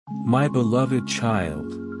My beloved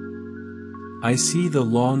child, I see the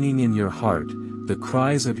longing in your heart, the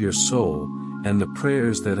cries of your soul, and the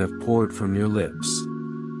prayers that have poured from your lips.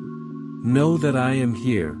 Know that I am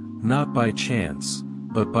here, not by chance,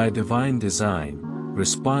 but by divine design,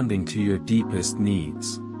 responding to your deepest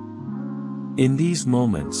needs. In these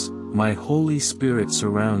moments, my Holy Spirit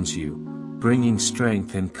surrounds you, bringing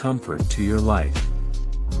strength and comfort to your life.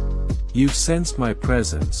 You've sensed my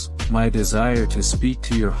presence, my desire to speak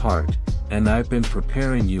to your heart, and I've been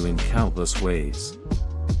preparing you in countless ways.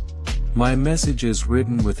 My messages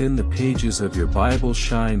written within the pages of your Bible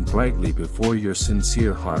shine brightly before your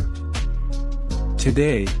sincere heart.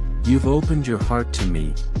 Today, you've opened your heart to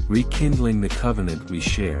me, rekindling the covenant we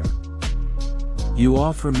share. You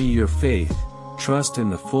offer me your faith, trust in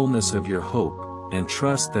the fullness of your hope, and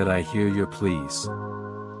trust that I hear your pleas.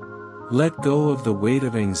 Let go of the weight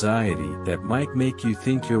of anxiety that might make you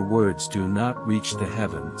think your words do not reach the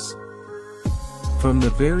heavens. From the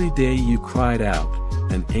very day you cried out,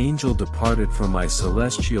 an angel departed from my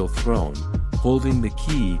celestial throne, holding the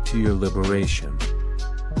key to your liberation.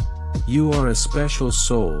 You are a special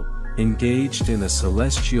soul, engaged in a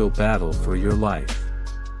celestial battle for your life.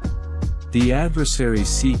 The adversary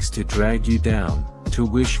seeks to drag you down, to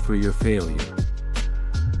wish for your failure.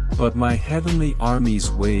 But my heavenly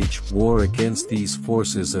armies wage war against these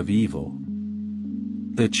forces of evil.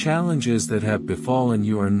 The challenges that have befallen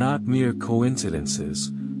you are not mere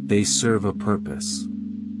coincidences, they serve a purpose.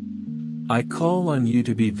 I call on you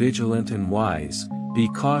to be vigilant and wise, be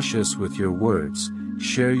cautious with your words,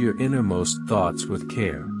 share your innermost thoughts with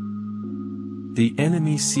care. The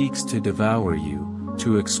enemy seeks to devour you,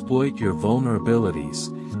 to exploit your vulnerabilities,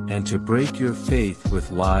 and to break your faith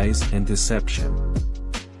with lies and deception.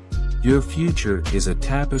 Your future is a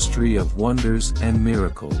tapestry of wonders and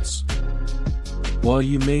miracles. While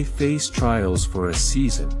you may face trials for a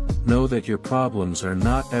season, know that your problems are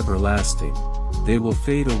not everlasting, they will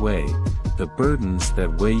fade away, the burdens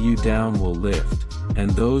that weigh you down will lift, and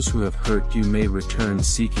those who have hurt you may return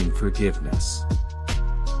seeking forgiveness.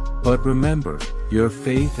 But remember, your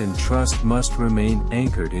faith and trust must remain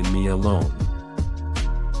anchored in me alone.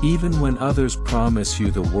 Even when others promise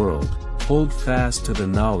you the world, hold fast to the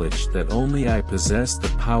knowledge that only I possess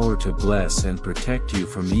the power to bless and protect you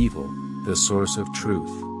from evil, the source of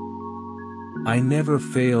truth. I never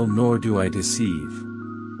fail nor do I deceive.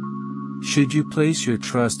 Should you place your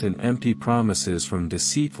trust in empty promises from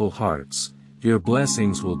deceitful hearts, your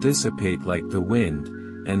blessings will dissipate like the wind,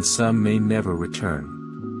 and some may never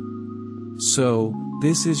return. So,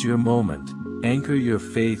 this is your moment, anchor your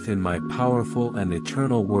faith in my powerful and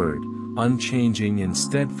eternal word, unchanging and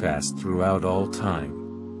steadfast throughout all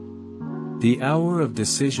time. The hour of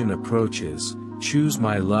decision approaches, choose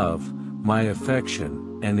my love, my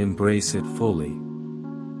affection, and embrace it fully.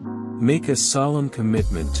 Make a solemn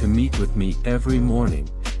commitment to meet with me every morning,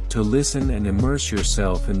 to listen and immerse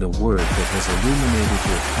yourself in the word that has illuminated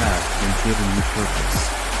your path and given you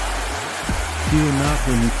purpose. Fear not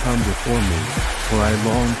when you come before me, for I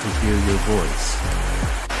long to hear your voice.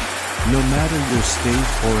 No matter your state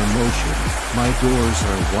or emotion, my doors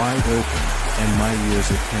are wide open, and my ears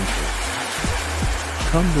attentive.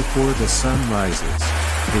 Come before the sun rises,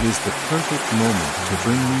 it is the perfect moment to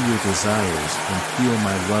bring me your desires and feel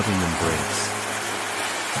my loving embrace.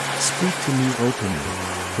 Speak to me openly,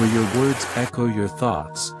 for your words echo your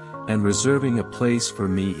thoughts, and reserving a place for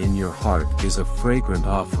me in your heart is a fragrant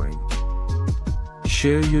offering.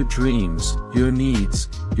 Share your dreams, your needs,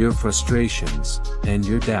 your frustrations, and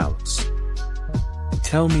your doubts.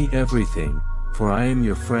 Tell me everything, for I am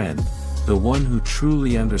your friend, the one who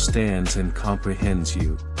truly understands and comprehends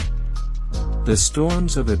you. The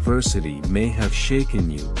storms of adversity may have shaken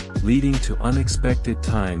you, leading to unexpected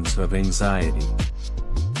times of anxiety.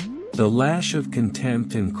 The lash of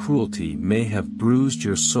contempt and cruelty may have bruised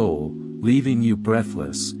your soul, leaving you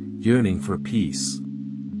breathless, yearning for peace.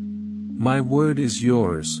 My word is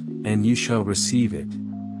yours, and you shall receive it.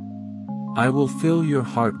 I will fill your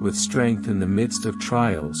heart with strength in the midst of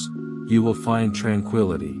trials, you will find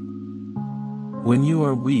tranquility. When you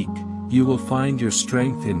are weak, you will find your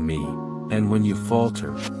strength in me, and when you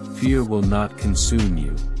falter, fear will not consume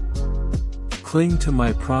you. Cling to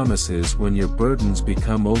my promises when your burdens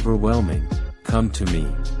become overwhelming, come to me.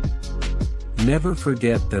 Never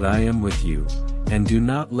forget that I am with you, and do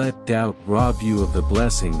not let doubt rob you of the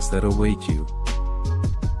blessings that await you.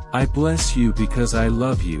 I bless you because I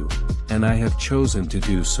love you, and I have chosen to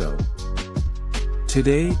do so.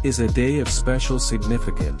 Today is a day of special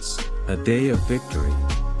significance, a day of victory.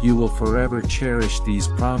 You will forever cherish these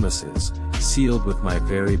promises, sealed with my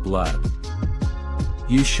very blood.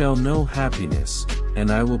 You shall know happiness,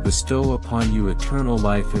 and I will bestow upon you eternal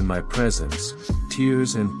life in my presence.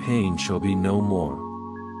 Tears and pain shall be no more.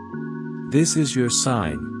 This is your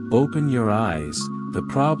sign, open your eyes, the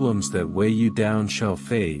problems that weigh you down shall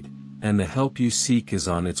fade, and the help you seek is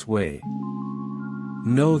on its way.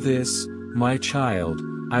 Know this, my child,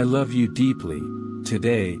 I love you deeply.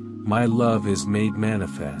 Today, my love is made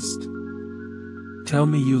manifest. Tell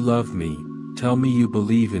me you love me, tell me you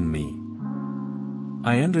believe in me.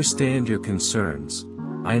 I understand your concerns.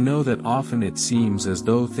 I know that often it seems as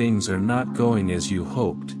though things are not going as you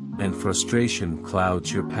hoped, and frustration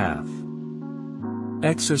clouds your path.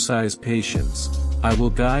 Exercise patience. I will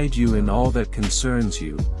guide you in all that concerns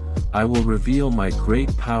you. I will reveal my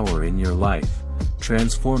great power in your life,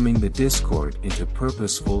 transforming the discord into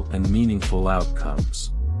purposeful and meaningful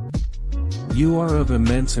outcomes. You are of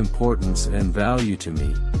immense importance and value to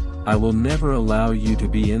me. I will never allow you to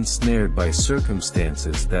be ensnared by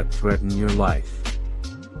circumstances that threaten your life.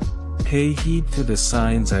 Pay heed to the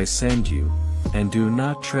signs I send you, and do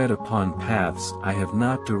not tread upon paths I have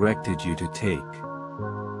not directed you to take.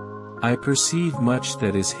 I perceive much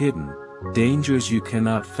that is hidden, dangers you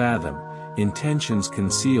cannot fathom, intentions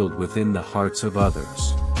concealed within the hearts of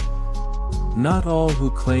others. Not all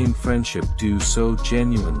who claim friendship do so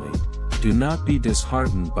genuinely. Do not be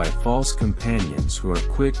disheartened by false companions who are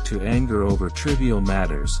quick to anger over trivial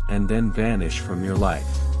matters and then vanish from your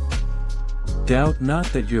life. Doubt not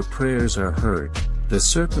that your prayers are heard. The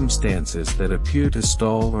circumstances that appear to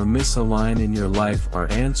stall or misalign in your life are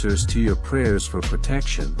answers to your prayers for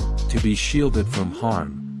protection, to be shielded from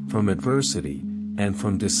harm, from adversity, and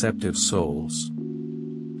from deceptive souls.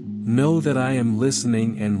 Know that I am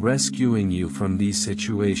listening and rescuing you from these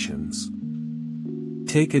situations.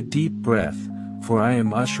 Take a deep breath, for I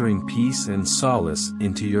am ushering peace and solace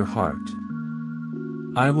into your heart.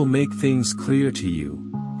 I will make things clear to you.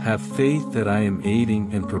 Have faith that I am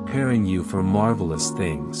aiding and preparing you for marvelous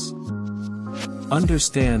things.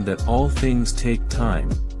 Understand that all things take time.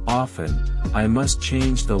 Often, I must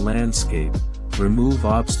change the landscape, remove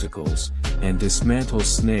obstacles, and dismantle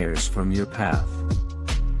snares from your path.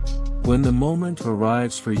 When the moment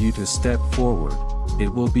arrives for you to step forward, it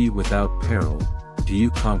will be without peril. Do you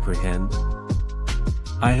comprehend?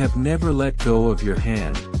 I have never let go of your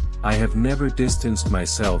hand. I have never distanced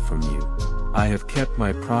myself from you. I have kept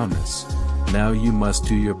my promise. Now you must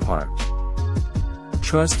do your part.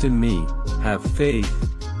 Trust in me, have faith,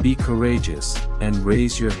 be courageous, and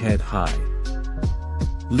raise your head high.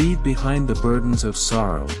 Leave behind the burdens of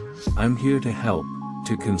sorrow. I'm here to help,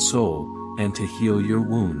 to console, and to heal your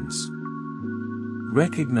wounds.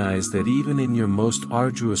 Recognize that even in your most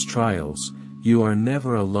arduous trials, you are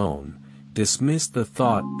never alone. Dismiss the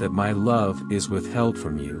thought that my love is withheld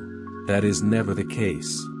from you. That is never the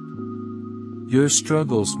case. Your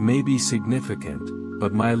struggles may be significant,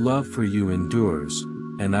 but my love for you endures,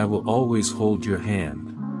 and I will always hold your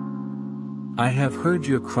hand. I have heard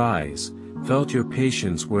your cries, felt your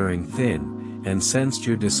patience wearing thin, and sensed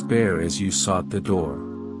your despair as you sought the door.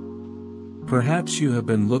 Perhaps you have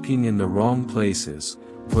been looking in the wrong places,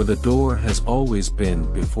 for the door has always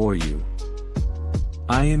been before you.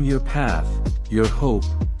 I am your path, your hope,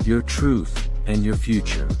 your truth, and your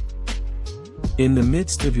future. In the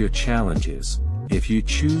midst of your challenges, if you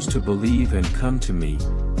choose to believe and come to me,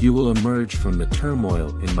 you will emerge from the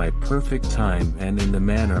turmoil in my perfect time and in the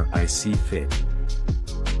manner I see fit.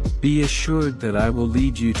 Be assured that I will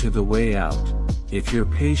lead you to the way out. If your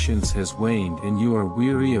patience has waned and you are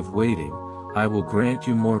weary of waiting, I will grant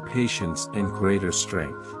you more patience and greater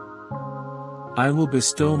strength. I will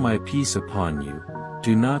bestow my peace upon you.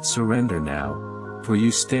 Do not surrender now, for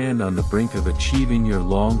you stand on the brink of achieving your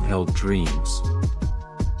long-held dreams.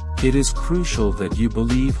 It is crucial that you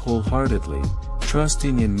believe wholeheartedly,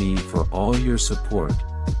 trusting in me for all your support.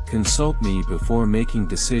 Consult me before making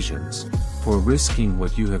decisions, for risking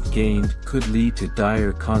what you have gained could lead to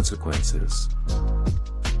dire consequences.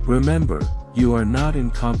 Remember, you are not in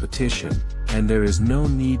competition, and there is no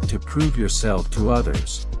need to prove yourself to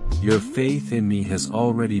others. Your faith in me has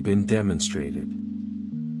already been demonstrated.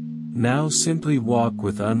 Now simply walk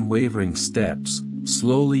with unwavering steps,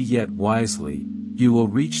 slowly yet wisely. You will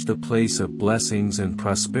reach the place of blessings and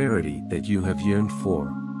prosperity that you have yearned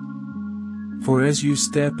for. For as you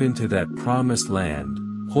step into that promised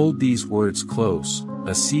land, hold these words close: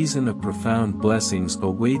 a season of profound blessings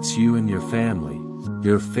awaits you and your family.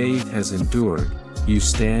 Your faith has endured, you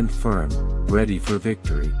stand firm, ready for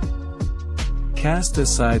victory. Cast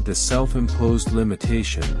aside the self-imposed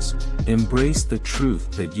limitations, embrace the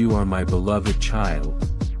truth that you are my beloved child.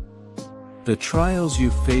 The trials you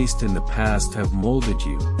faced in the past have molded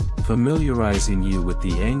you, familiarizing you with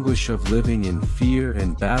the anguish of living in fear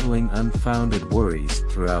and battling unfounded worries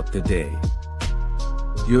throughout the day.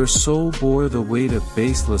 Your soul bore the weight of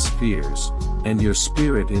baseless fears, and your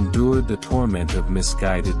spirit endured the torment of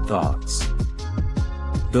misguided thoughts.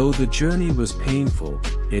 Though the journey was painful,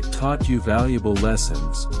 it taught you valuable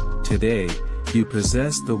lessons. Today, you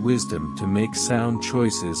possess the wisdom to make sound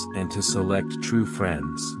choices and to select true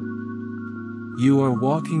friends. You are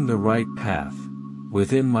walking the right path.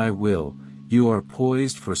 Within my will, you are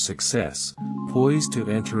poised for success, poised to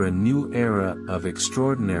enter a new era of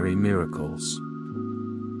extraordinary miracles.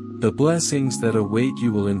 The blessings that await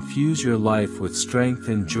you will infuse your life with strength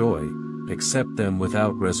and joy. Accept them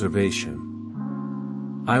without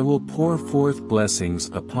reservation. I will pour forth blessings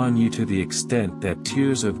upon you to the extent that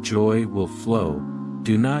tears of joy will flow.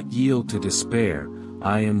 Do not yield to despair.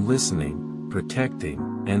 I am listening,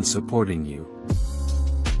 protecting, and supporting you.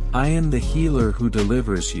 I am the healer who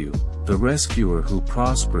delivers you, the rescuer who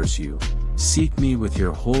prospers you. Seek me with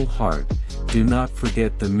your whole heart. Do not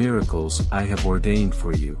forget the miracles I have ordained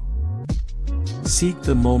for you. Seek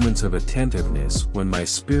the moments of attentiveness when my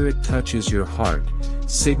spirit touches your heart,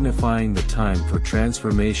 signifying the time for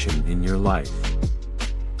transformation in your life.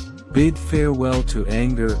 Bid farewell to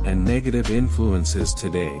anger and negative influences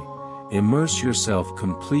today. Immerse yourself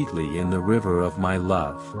completely in the river of my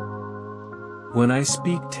love. When I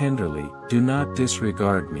speak tenderly, do not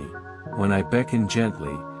disregard me. When I beckon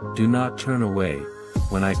gently, do not turn away.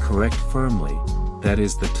 When I correct firmly, that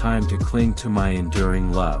is the time to cling to my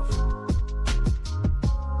enduring love.